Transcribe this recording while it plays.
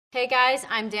Hey guys,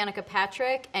 I'm Danica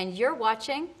Patrick, and you're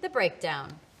watching The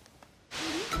Breakdown.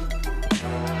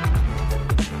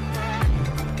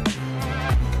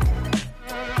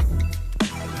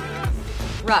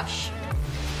 Rush.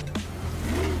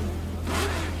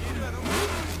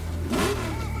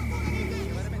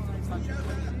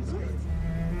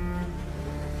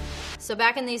 So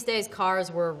back in these days, cars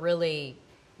were really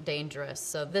dangerous.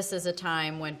 So this is a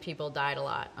time when people died a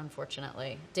lot,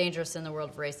 unfortunately. Dangerous in the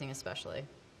world of racing especially.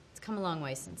 It's come a long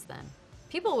way since then.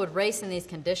 People would race in these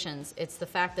conditions. It's the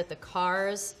fact that the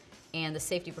cars and the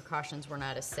safety precautions were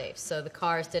not as safe. So the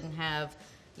cars didn't have,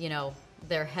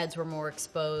 their heads were more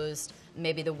exposed.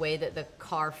 Maybe the way that the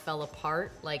car fell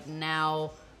apart, like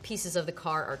now pieces of the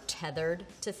car are tethered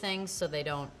to things so they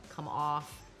don't come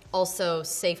off. Also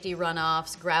safety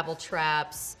runoffs, gravel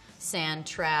traps, sand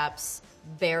traps,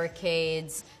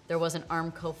 barricades. There wasn't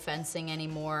Armco fencing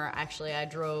anymore. Actually, I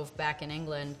drove back in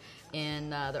England in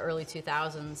the early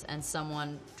 2000s, and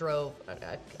someone drove,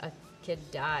 a kid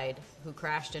died who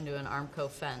crashed into an Armco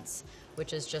fence,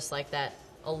 which is just like that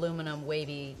aluminum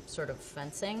wavy sort of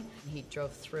fencing. He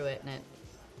drove through it and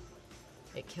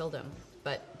it killed him.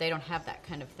 But they don't have that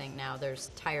kind of thing now.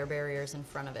 There's tire barriers in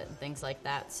front of it and things like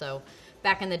that. So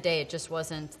back in the day, it just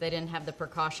wasn't, they didn't have the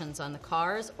precautions on the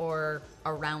cars or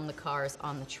around the cars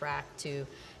on the track to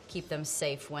keep them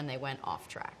safe when they went off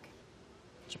track.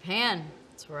 Japan,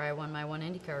 that's where I won my one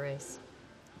IndyCar race.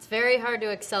 It's very hard to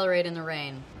accelerate in the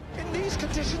rain. In these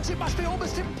conditions, it must be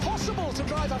almost impossible to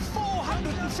drive a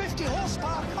 450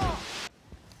 horsepower car.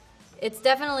 It's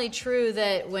definitely true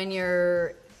that when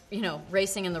you're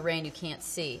racing in the rain, you can't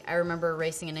see. I remember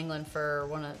racing in England for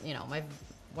one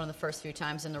of the first few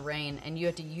times in the rain, and you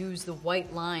had to use the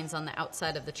white lines on the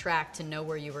outside of the track to know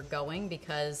where you were going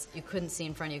because you couldn't see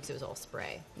in front of you because it was all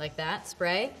spray. Like that,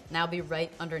 spray, now be right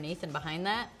underneath and behind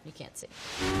that, you can't see.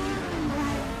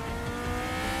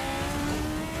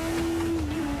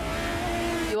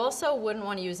 You also wouldn't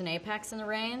want to use an apex in the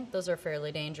rain. Those are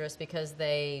fairly dangerous because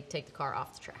they take the car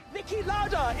off the track. Niki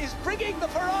Lauda is bringing the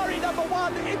Ferrari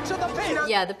 #1 into the pit.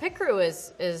 Yeah, the pit crew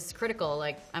is critical.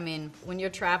 When you're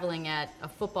traveling at a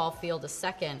football field a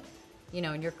second,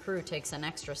 and your crew takes an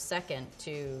extra second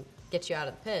to get you out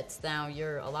of the pits, now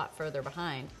you're a lot further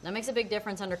behind. That makes a big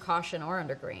difference under caution or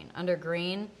under green. Under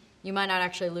green, you might not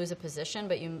actually lose a position,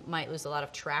 but you might lose a lot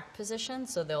of track position,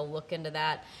 so they'll look into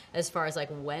that as far as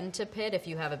when to pit, if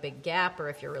you have a big gap or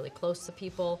if you're really close to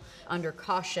people. Under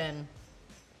caution,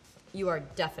 you are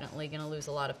definitely going to lose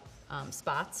a lot of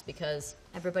spots because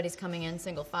everybody's coming in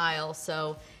single file,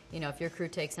 so if your crew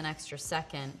takes an extra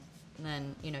second,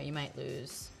 then you might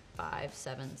lose 5,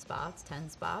 7 spots, 10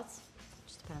 spots.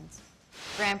 Just depends.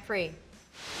 Grand Prix.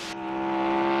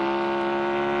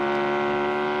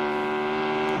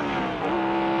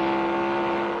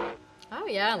 Oh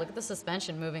yeah, look at the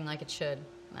suspension moving like it should.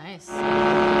 Nice.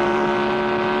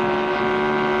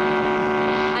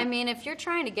 If you're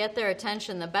trying to get their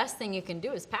attention, the best thing you can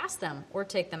do is pass them or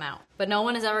take them out. But no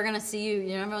one is ever going to see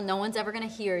you. No one's ever going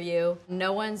to hear you.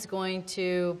 No one's going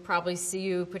to probably see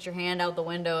you put your hand out the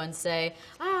window and say,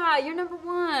 you're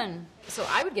 #1. So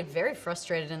I would get very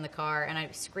frustrated in the car and I'd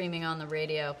be screaming on the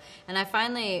radio. And I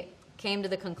finally came to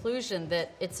the conclusion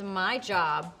that it's my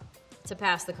job to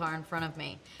pass the car in front of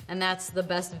me. And that's the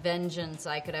best vengeance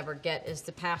I could ever get, is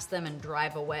to pass them and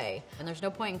drive away. And there's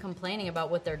no point in complaining about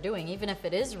what they're doing, even if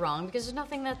it is wrong, because there's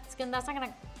nothing that's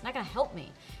not gonna help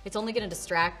me. It's only gonna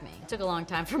distract me. It took a long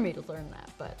time for me to learn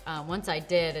that, but once I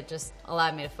did, it just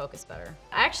allowed me to focus better.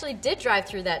 I actually did drive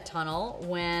through that tunnel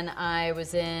when I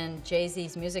was in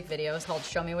Jay-Z's music video. It's called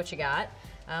Show Me What You Got.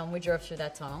 We drove through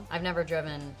that tunnel. I've never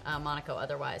driven Monaco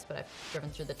otherwise, but I've driven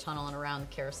through the tunnel and around the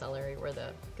carousel area where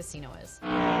the casino is.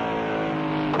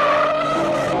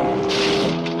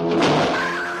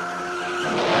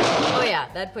 Oh yeah,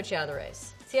 that'd put you out of the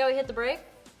race. See how he hit the brake?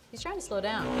 He's trying to slow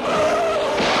down.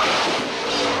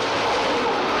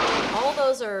 All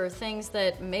those are things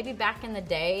that maybe back in the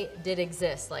day did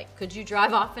exist. Like, could you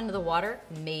drive off into the water?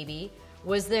 Maybe.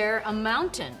 Was there a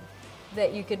mountain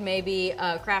that you could maybe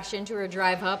crash into or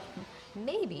drive up?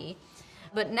 Maybe.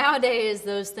 But nowadays,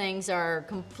 those things are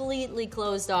completely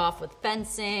closed off with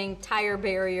fencing, tire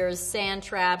barriers, sand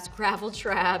traps, gravel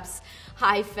traps,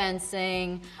 high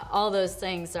fencing. All those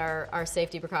things are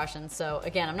safety precautions. So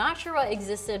again, I'm not sure what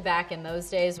existed back in those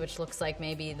days, which looks like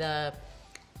maybe the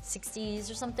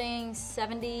 60s or something,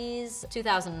 70s.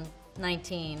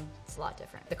 2019, it's a lot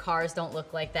different. The cars don't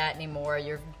look like that anymore.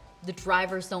 You're The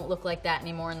drivers don't look like that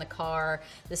anymore in the car.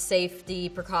 The safety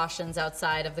precautions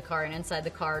outside of the car and inside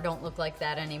the car don't look like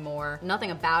that anymore.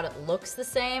 Nothing about it looks the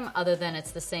same other than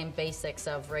it's the same basics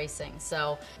of racing.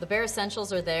 So the bare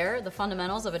essentials are there, the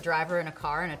fundamentals of a driver in a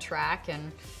car and a track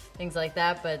and things like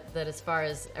that, but that as far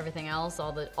as everything else,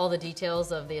 all the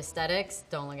details of the aesthetics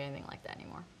don't look anything like that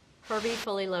anymore. Herbie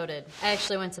Fully Loaded. I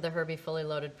actually went to the Herbie Fully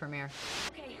Loaded premiere.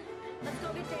 Okay, let's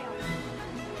go get Dale.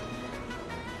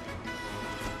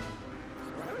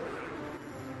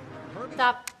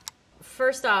 Stop.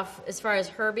 First off, as far as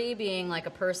Herbie being like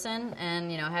a person and,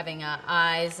 you know, having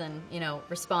eyes and, you know,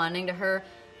 responding to her,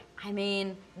 I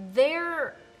mean,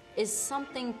 there is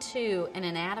something to an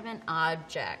inanimate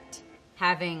object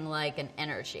having like an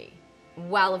energy.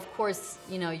 While of course,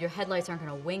 you know, your headlights aren't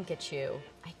going to wink at you,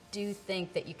 I do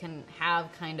think that you can have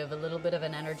kind of a little bit of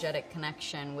an energetic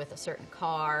connection with a certain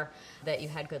car that you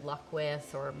had good luck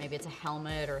with, or maybe it's a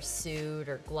helmet or a suit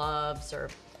or gloves or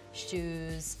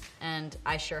shoes, and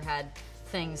I sure had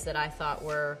things that I thought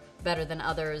were better than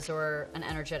others or an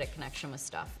energetic connection with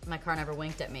stuff. My car never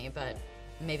winked at me, but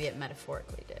maybe it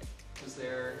metaphorically did. Was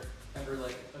there ever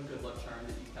like a good luck charm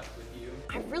that you kept with you?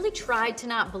 I really tried to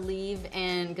not believe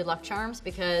in good luck charms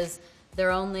because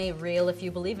they're only real if you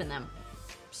believe in them.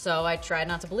 So I tried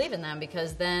not to believe in them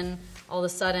because then all of a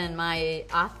sudden my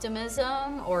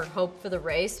optimism or hope for the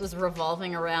race was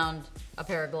revolving around a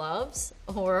pair of gloves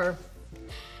or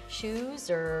shoes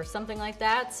or something like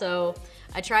that. So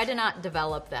I tried to not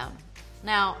develop them.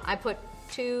 Now, I put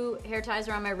 2 hair ties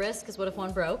around my wrist because what if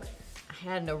one broke? I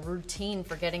had a routine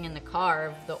for getting in the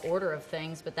car, the order of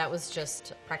things, but that was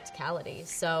just practicality.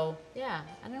 So yeah,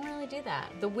 I didn't really do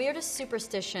that. The weirdest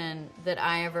superstition that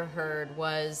I ever heard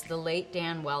was the late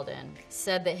Dan Weldon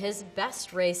said that his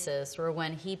best races were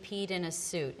when he peed in his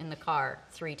suit in the car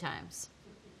 3 times.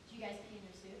 Did you guys pee in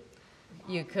your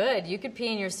suit? You could. You could pee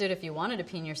in your suit if you wanted to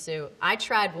pee in your suit. I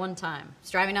tried one time. I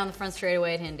was driving down the front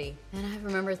straightaway at Indy, and I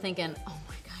remember thinking, oh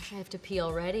my gosh, I have to pee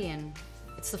already, and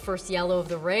it's the first yellow of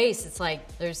the race. It's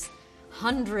like there's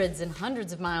hundreds and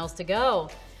hundreds of miles to go.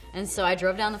 And so I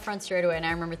drove down the front straightaway, and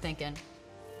I remember thinking,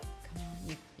 come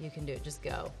on, you can do it, just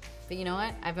go. But you know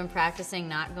what? I've been practicing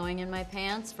not going in my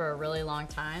pants for a really long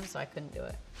time, so I couldn't do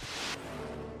it.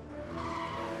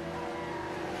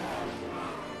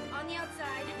 On the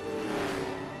outside.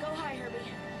 Go high, Herbie.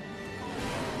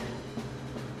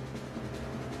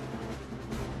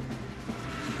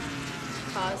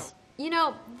 Pause. You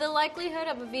know, the likelihood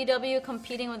of a VW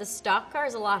competing with a stock car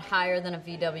is a lot higher than a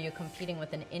VW competing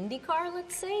with an Indy car,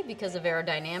 let's say, because of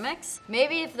aerodynamics.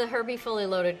 Maybe if the Herbie Fully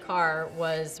Loaded car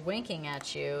was winking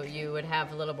at you, you would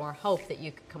have a little more hope that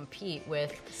you could compete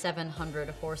with 700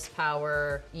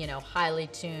 horsepower, you know, highly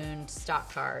tuned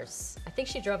stock cars. I think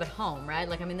she drove it home, right?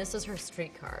 Like, I mean, this is her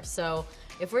street car. So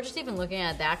if we're just even looking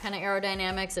at that kind of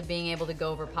aerodynamics of being able to go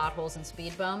over potholes and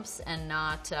speed bumps and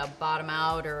not bottom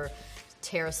out or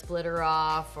tear a splitter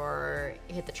off or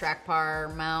hit the track bar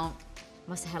mount,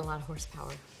 must have had a lot of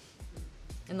horsepower.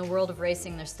 In the world of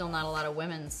racing, there's still not a lot of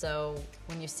women, so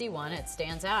when you see one, it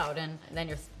stands out, and then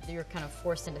you're kind of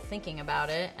forced into thinking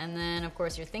about it, and then of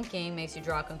course your thinking makes you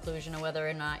draw a conclusion of whether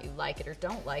or not you like it or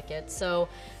don't like it. So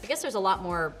I guess there's a lot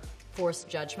more forced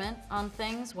judgment on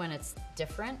things when it's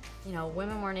different. You know,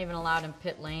 women weren't even allowed in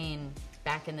pit lane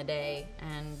back in the day,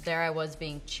 and there I was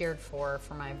being cheered for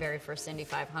my very first Indy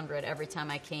 500 every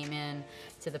time I came in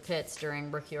to the pits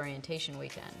during rookie orientation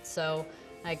weekend. So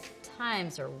like,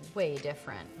 times are way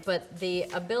different, but the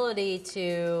ability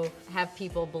to have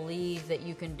people believe that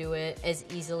you can do it as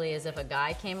easily as if a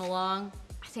guy came along,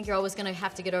 I think you're always going to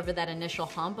have to get over that initial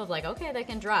hump of like, okay, they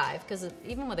can drive, because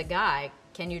even with a guy,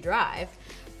 can you drive?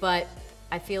 But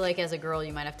I feel like as a girl,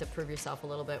 you might have to prove yourself a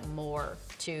little bit more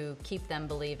to keep them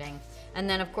believing. And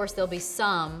then, of course, there'll be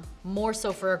some, more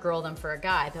so for a girl than for a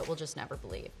guy, that will just never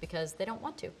believe because they don't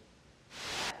want to.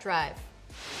 Drive.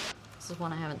 This is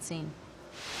one I haven't seen.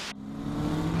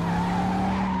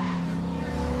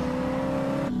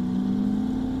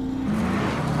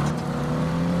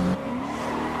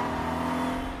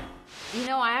 You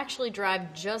know, I actually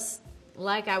drive just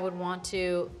like I would want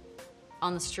to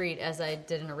on the street as I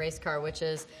did in a race car, which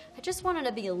is I just wanted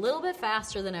to be a little bit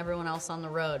faster than everyone else on the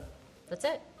road. That's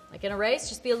it. Like in a race,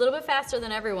 just be a little bit faster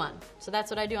than everyone. So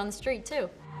that's what I do on the street too.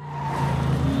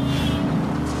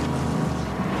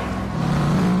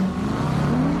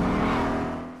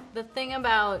 The thing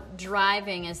about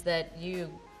driving is that you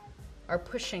are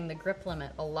pushing the grip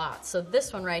limit a lot. So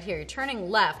this one right here, you're turning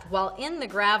left while in the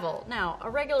gravel. Now, a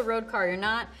regular road car, you're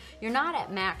not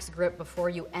at max grip before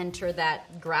you enter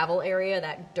that gravel area,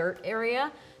 that dirt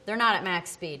area. They're not at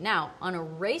max speed. Now, on a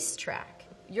racetrack,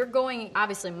 you're going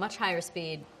obviously much higher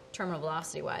speed terminal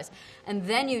velocity wise. And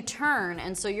then you turn,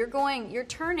 and so you're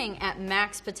turning at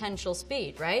max potential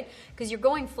speed, right? Because you're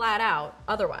going flat out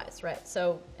otherwise, right?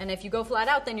 So, and if you go flat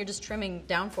out, then you're just trimming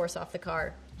downforce off the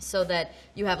car so that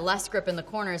you have less grip in the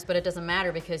corners, but it doesn't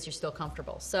matter because you're still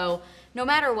comfortable. So no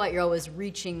matter what, you're always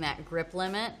reaching that grip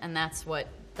limit, and that's what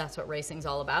racing's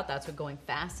all about. That's what going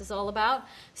fast is all about.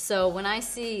 So when I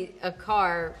see a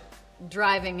car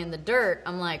driving in the dirt,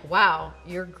 I'm like, wow,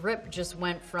 your grip just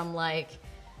went from like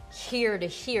here to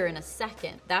here in a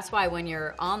second. That's why when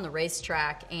you're on the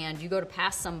racetrack and you go to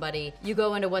pass somebody, you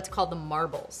go into what's called the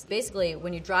marbles. Basically,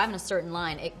 when you drive in a certain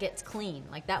line, it gets clean.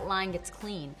 Like that line gets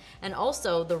clean. And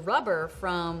also the rubber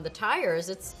from the tires,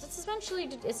 it's eventually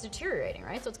deteriorating,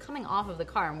 right? So it's coming off of the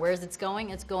car, and where's it's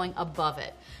going above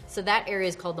it. So that area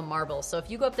is called the marbles. So if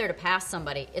you go up there to pass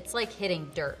somebody, it's like hitting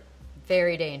dirt.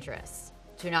 Very dangerous.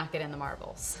 Do not get in the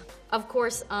marbles. Of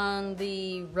course, on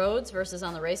the roads versus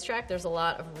on the racetrack, there's a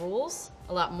lot of rules,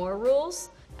 a lot more rules.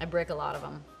 I break a lot of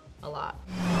them, a lot.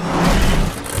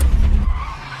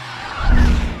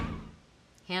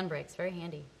 Handbrakes, very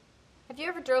handy. Have you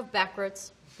ever drove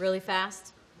backwards really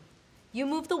fast? You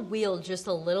move the wheel just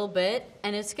a little bit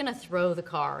and it's gonna throw the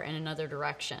car in another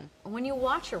direction. When you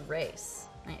watch a race,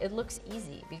 it looks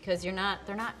easy because they're not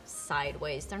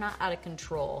sideways, they're not out of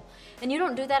control. And you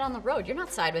don't do that on the road. You're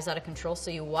not sideways out of control, so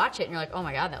you watch it and you're like, oh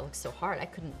my God, that looks so hard. I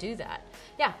couldn't do that.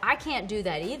 Yeah, I can't do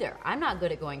that either. I'm not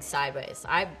good at going sideways.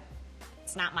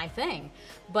 It's not my thing.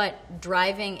 But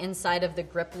driving inside of the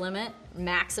grip limit,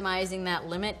 maximizing that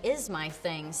limit is my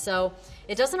thing. So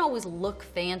it doesn't always look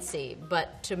fancy,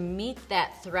 but to meet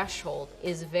that threshold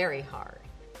is very hard.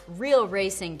 Real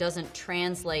racing doesn't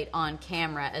translate on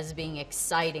camera as being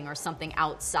exciting or something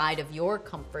outside of your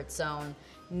comfort zone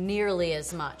nearly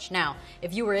as much. Now,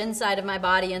 if you were inside of my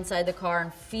body, inside the car,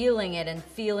 and feeling it and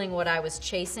feeling what I was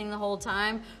chasing the whole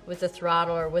time with the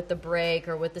throttle or with the brake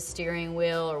or with the steering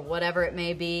wheel or whatever it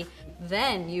may be,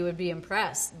 then you would be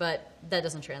impressed, but that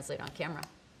doesn't translate on camera.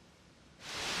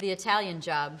 The Italian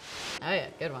Job. Oh yeah,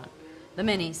 good one. The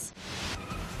minis.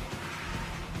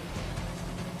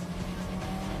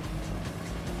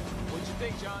 What'd you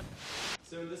think, John?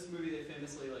 So in this movie, they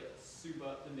famously like soup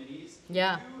up the minis.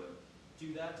 Yeah. Can you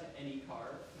do that to any car?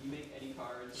 Can you make any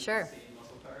car into Sure. the same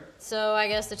muscle car? So I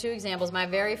guess the two examples, my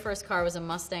very first car was a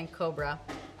Mustang Cobra,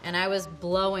 and I was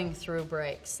blowing through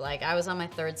brakes. Like I was on my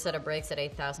third set of brakes at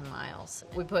 8,000 miles.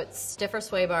 We put stiffer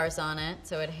sway bars on it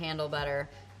so it'd handle better,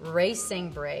 racing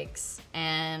brakes,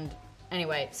 and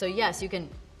anyway, so yes, you can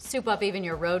soup up even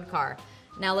your road car.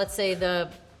 Now let's say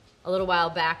a little while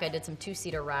back I did some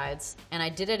two-seater rides, and I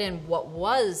did it in what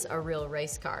was a real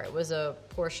race car. It was a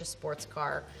Porsche sports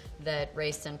car that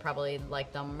raced in probably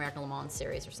like the American Le Mans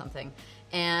series or something.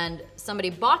 And somebody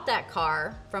bought that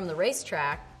car from the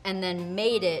racetrack and then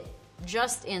made it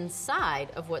just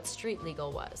inside of what street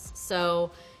legal was.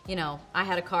 So, you know, I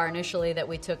had a car initially that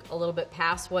we took a little bit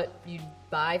past what you'd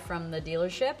buy from the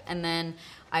dealership, and then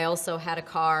I also had a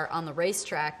car on the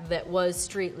racetrack that was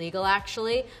street legal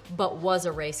actually, but was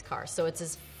a race car. So it's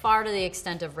as far to the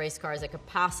extent of race cars it could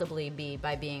possibly be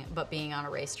being on a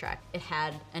racetrack. It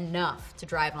had enough to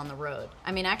drive on the road.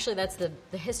 I mean, actually that's the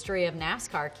history of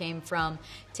NASCAR came from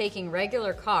taking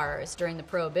regular cars during the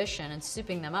Prohibition and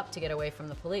souping them up to get away from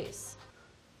the police.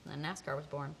 And then NASCAR was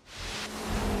born.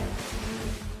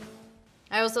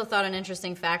 I also thought an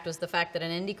interesting fact was the fact that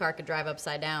an Indy car could drive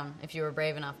upside down if you were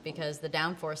brave enough, because the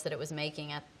downforce that it was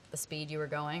making at the speed you were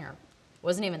going, or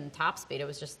wasn't even the top speed, it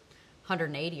was just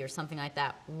 180 or something like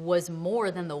that, was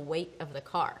more than the weight of the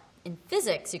car. In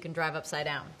physics, you can drive upside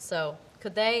down. So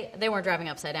could they? They weren't driving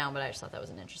upside down, but I just thought that was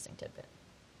an interesting tidbit.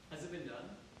 Has it been done?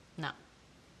 No.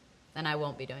 And I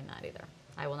won't be doing that either.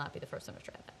 I will not be the first one to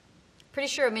try that. Pretty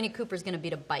sure a Mini Cooper is going to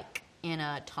beat a bike in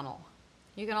a tunnel.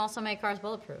 You can also make cars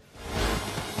bulletproof.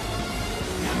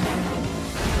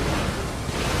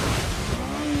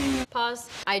 Pause.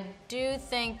 I do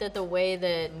think that the way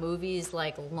that movies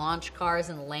like launch cars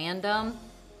and land them,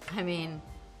 I mean,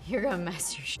 you're gonna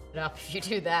mess your shit up if you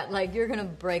do that. Like, you're gonna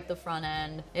break the front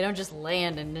end. They don't just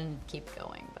land and then keep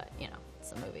going, but you know,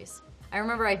 it's the movies. I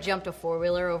remember I jumped a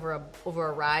four-wheeler over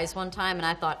a rise one time, and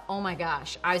I thought, oh my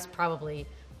gosh, I was probably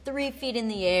 3 feet in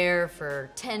the air for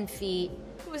 10 feet.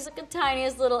 It was like the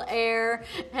tiniest little air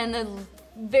and a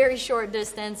very short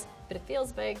distance, but it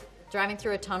feels big. Driving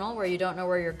through a tunnel where you don't know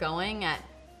where you're going at,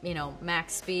 you know,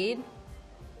 max speed,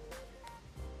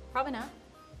 probably not.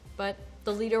 But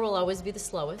the leader will always be the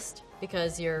slowest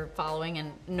because you're following,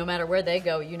 and no matter where they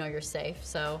go, you know you're safe.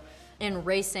 So in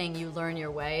racing, you learn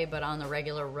your way, but on the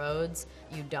regular roads,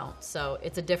 you don't. So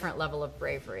it's a different level of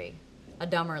bravery. A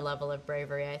dumber level of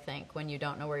bravery, I think, when you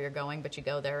don't know where you're going, but you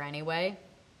go there anyway.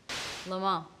 Le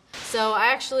Mans. So I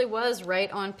actually was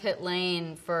right on pit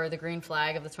lane for the green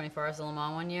flag of the 24 Hours of Le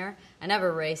Mans one year. I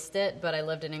never raced it, but I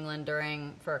lived in England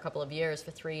for a couple of years,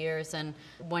 for 3 years. And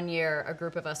one year, a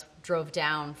group of us drove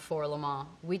down for Le Mans.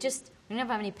 We didn't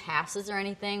have any passes or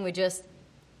anything. We just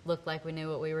looked like we knew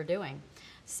what we were doing.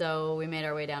 So we made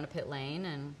our way down to pit lane,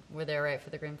 and we're there right for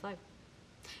the green flag.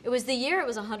 It was the year it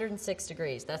was 106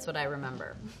 degrees. That's what I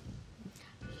remember.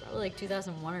 Probably like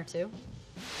 2001 or 2.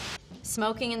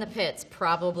 Smoking in the pits,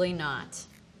 probably not.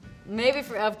 Maybe,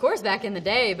 of course, back in the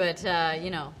day, but, you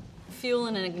know, fuel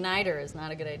in an igniter is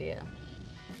not a good idea.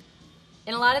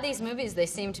 In a lot of these movies, they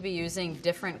seem to be using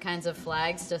different kinds of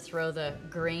flags to throw the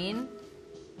green.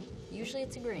 Usually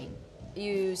it's a green.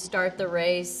 You start the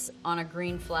race on a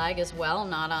green flag as well,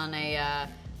 not on a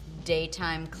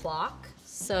daytime clock.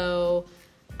 So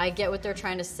I get what they're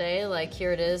trying to say, like,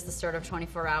 here it is, the start of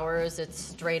 24 hours, it's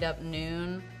straight up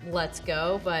noon, let's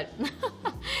go, but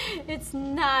it's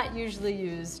not usually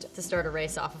used to start a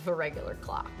race off of a regular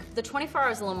clock. The 24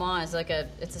 Hours of Le Mans is like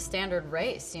it's a standard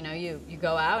race, you know, you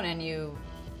go out and you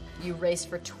race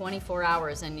for 24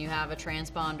 hours and you have a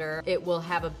transponder. It will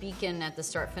have a beacon at the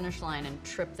start-finish line and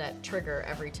trip that trigger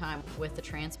every time with the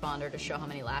transponder to show how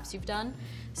many laps you've done.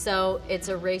 So it's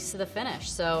a race to the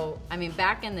finish. So, I mean,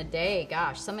 back in the day,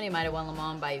 gosh, somebody might have won Le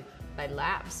Mans by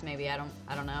laps, maybe. I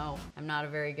don't know. I'm not a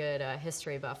very good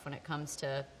history buff when it comes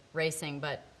to racing,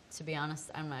 but to be honest,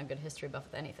 I'm not a good history buff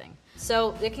with anything.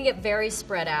 So it can get very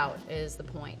spread out is the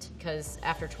point, because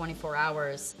after 24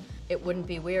 hours, it wouldn't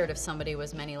be weird if somebody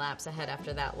was many laps ahead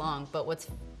after that long. But what's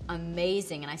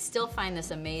amazing, and I still find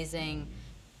this amazing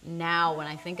now when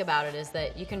I think about it, is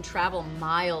that you can travel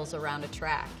miles around a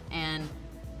track and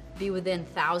be within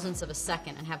thousandths of a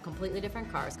second and have completely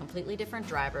different cars, completely different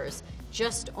drivers,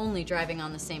 just only driving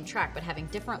on the same track, but having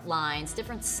different lines,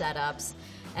 different setups,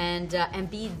 and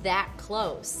be that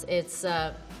close. It's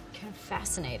kind of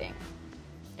fascinating.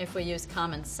 If we use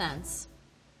common sense,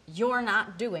 you're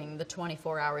not doing the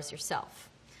 24 hours yourself.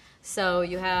 So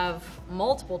you have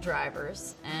multiple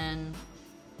drivers, and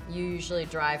you usually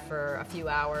drive for a few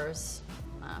hours,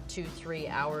 2, 3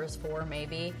 hours, 4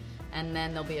 maybe, and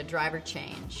then there'll be a driver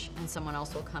change, and someone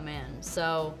else will come in.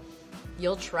 So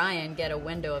you'll try and get a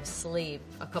window of sleep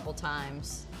a couple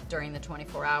times during the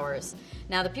 24 hours.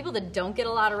 Now, the people that don't get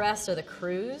a lot of rest are the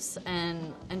crews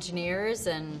and engineers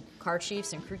and car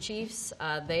chiefs and crew chiefs.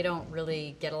 They don't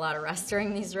really get a lot of rest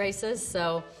during these races,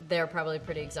 so they're probably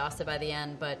pretty exhausted by the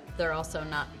end, but they're also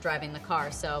not driving the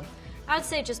car. So I'd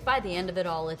say just by the end of it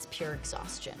all, it's pure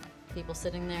exhaustion. People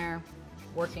sitting there,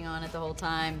 working on it the whole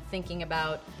time, thinking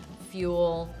about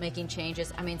fuel, making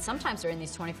changes. I mean, sometimes during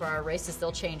these 24-hour races, they'll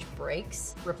change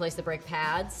brakes, replace the brake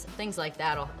pads, things like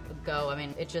that'll go. I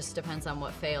mean, it just depends on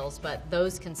what fails, but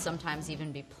those can sometimes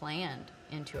even be planned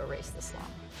into a race this long.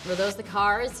 Were those the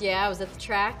cars? Yeah. Was it the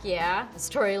track? Yeah. The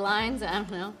storylines? I don't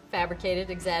know. Fabricated,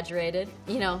 exaggerated.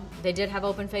 You know, they did have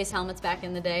open face helmets back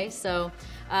in the day, so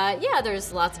yeah,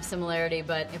 there's lots of similarity,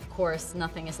 but of course,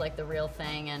 nothing is like the real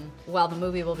thing, and while the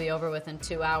movie will be over within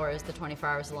 2 hours, the 24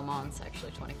 Hours of Le Mans is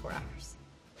actually 24 hours.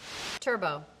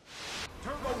 Turbo.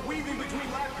 Turbo weaving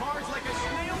between lap cars like a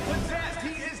snail possessed.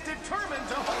 He is determined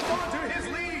to hold on to his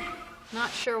lead.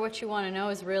 Not sure what you want to know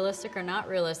is realistic or not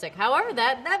realistic. However,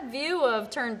 that view of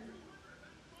turn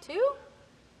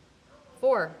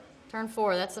 4,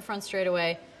 that's the front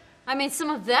straightaway. I mean, some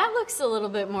of that looks a little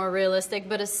bit more realistic,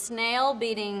 but a snail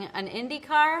beating an Indy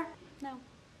car? No.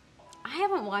 I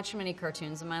haven't watched many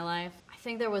cartoons in my life. I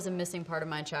think there was a missing part of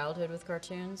my childhood with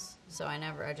cartoons, so I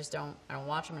don't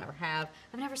watch them, never have.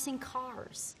 I've never seen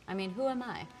Cars. I mean, who am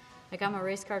I? Like, I'm a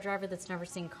race car driver that's never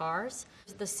seen Cars.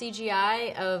 The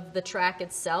CGI of the track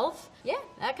itself, yeah,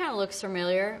 that kind of looks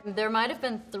familiar. There might have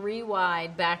been 3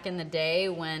 wide back in the day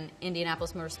when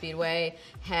Indianapolis Motor Speedway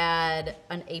had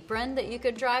an apron that you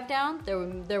could drive down.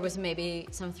 There was maybe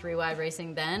some 3 wide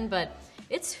racing then, but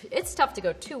it's tough to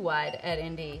go 2 wide at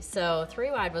Indy, so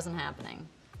 3 wide wasn't happening.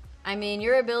 I mean,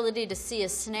 your ability to see a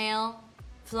snail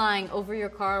flying over your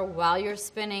car while you're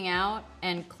spinning out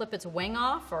and clip its wing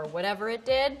off or whatever it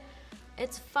did,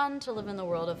 it's fun to live in the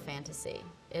world of fantasy.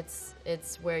 It's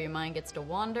where your mind gets to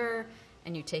wander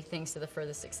and you take things to the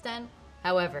furthest extent.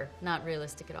 However, not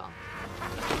realistic at all.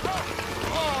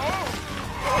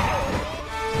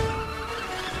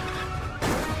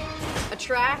 A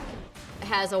track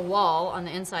has a wall on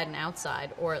the inside and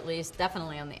outside, or at least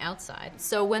definitely on the outside.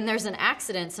 So when there's an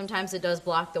accident, sometimes it does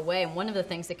block the way, and one of the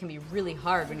things that can be really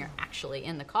hard when you're actually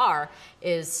in the car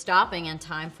is stopping in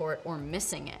time for it or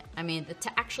missing it. I mean,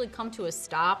 to actually come to a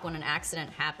stop when an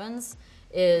accident happens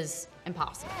is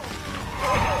impossible.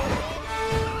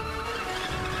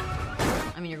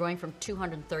 I I mean, you're going from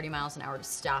 230 miles an hour to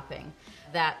stopping.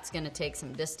 That's going to take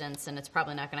some distance, and it's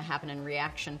probably not going to happen in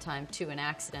reaction time to an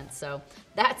accident. So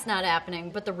that's not happening,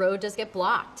 but the road does get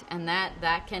blocked, and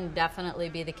that can definitely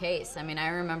be the case. I mean, I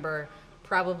remember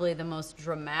probably the most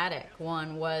dramatic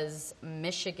one was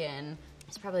Michigan.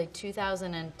 It's probably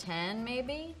 2010,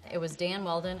 maybe. It was Dan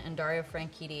Weldon and Dario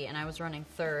Franchitti, and I was running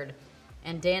third.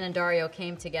 And Dan and Dario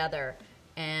came together,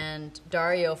 and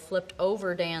Dario flipped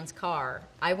over Dan's car.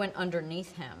 I went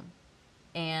underneath him,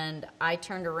 and I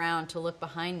turned around to look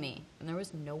behind me, and there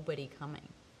was nobody coming,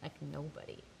 like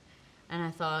nobody. And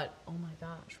I thought, oh my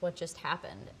gosh, what just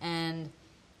happened? And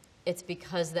it's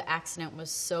because the accident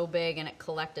was so big and it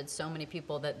collected so many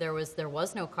people that there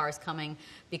was no cars coming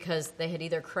because they had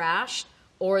either crashed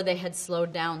or they had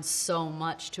slowed down so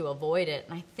much to avoid it.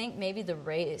 And I think maybe the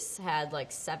race had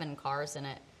like 7 cars in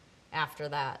it after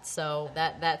that. So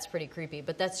that's pretty creepy.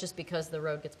 But that's just because the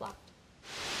road gets blocked.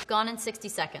 Gone in 60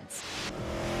 seconds.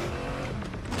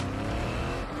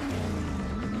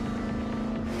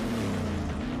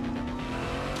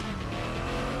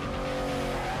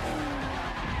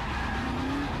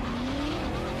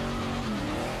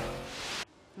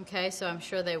 Okay, so I'm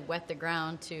sure they wet the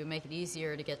ground to make it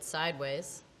easier to get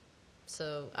sideways.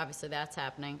 So obviously that's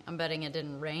happening. I'm betting it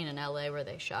didn't rain in LA where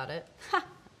they shot it.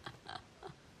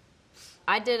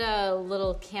 I did a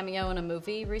little cameo in a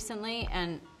movie recently,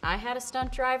 and I had a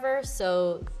stunt driver,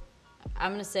 so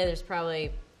I'm going to say there's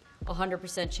probably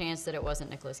 100% chance that it wasn't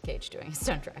Nicolas Cage doing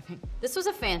stunt driving. This was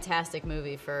a fantastic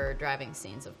movie for driving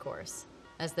scenes, of course,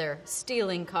 as they're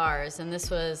stealing cars, and this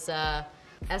was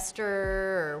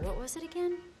Esther, or what was it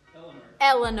again?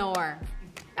 Eleanor,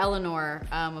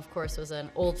 of course, was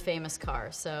an old famous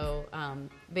car, so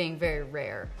being very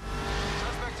rare.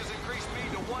 Suspect has increased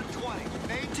speed to 120.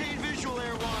 Maintain visual,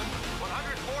 Air 1.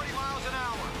 140 miles an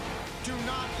hour. Do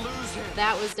not lose him.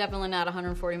 That was definitely not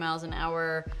 140 miles an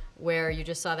hour where you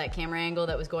just saw that camera angle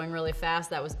that was going really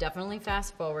fast. That was definitely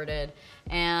fast forwarded.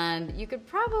 And you could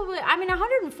probably, I mean,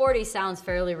 140 sounds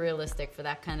fairly realistic for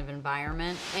that kind of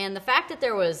environment. And the fact that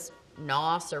there was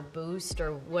NOS or boost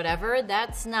or whatever,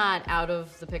 that's not out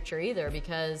of the picture either,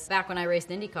 because back when I raced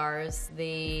Indy cars,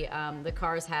 the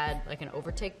cars had like an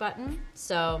overtake button,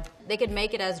 so they could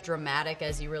make it as dramatic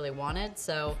as you really wanted,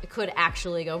 so it could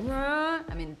actually go,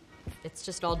 I mean, it's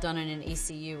just all done in an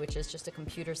ECU, which is just a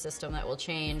computer system that will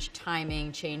change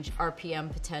timing, change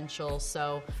RPM potential.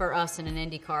 So for us in an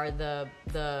Indy car,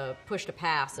 the push to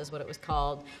pass is what it was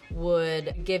called,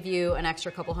 would give you an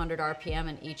extra couple hundred RPM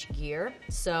in each gear.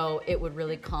 So it would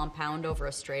really compound over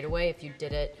a straightaway if you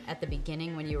did it at the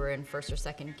beginning when you were in first or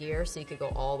second gear, so you could go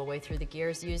all the way through the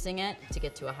gears using it to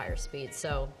get to a higher speed.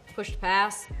 So push to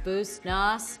pass, boost,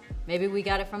 NOS, maybe we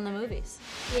got it from the movies.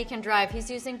 He can drive, he's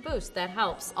using boost, that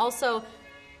helps. Also,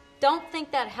 don't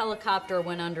think that helicopter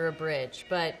went under a bridge,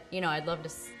 but you know, I'd love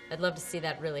to see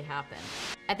that really happen.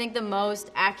 I think the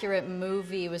most accurate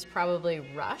movie was probably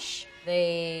Rush.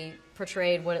 They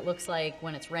portrayed what it looks like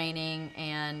when it's raining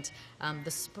and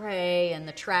the spray and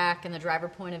the track and the driver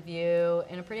point of view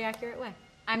in a pretty accurate way.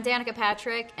 I'm Danica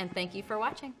Patrick, and thank you for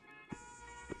watching.